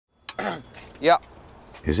Yeah.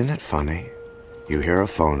 Isn't it funny? You hear a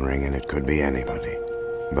phone ring and it could be anybody.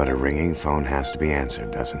 But a ringing phone has to be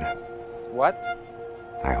answered, doesn't it? What?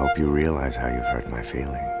 I hope you realize how you've hurt my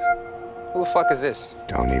feelings. Who the fuck is this?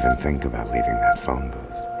 Don't even think about leaving that phone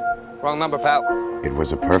booth. Wrong number, pal. It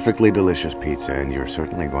was a perfectly delicious pizza, and you're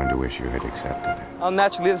certainly going to wish you had accepted it. Oh,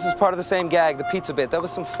 naturally, this is part of the same gag, the pizza bit. That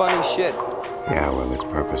was some funny shit. Yeah, well, its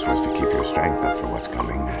purpose was to keep your strength up for what's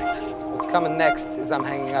coming next. What's coming next is I'm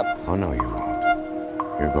hanging up. Oh, no, you won't.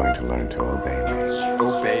 You're going to learn to obey me.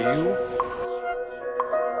 Obey you?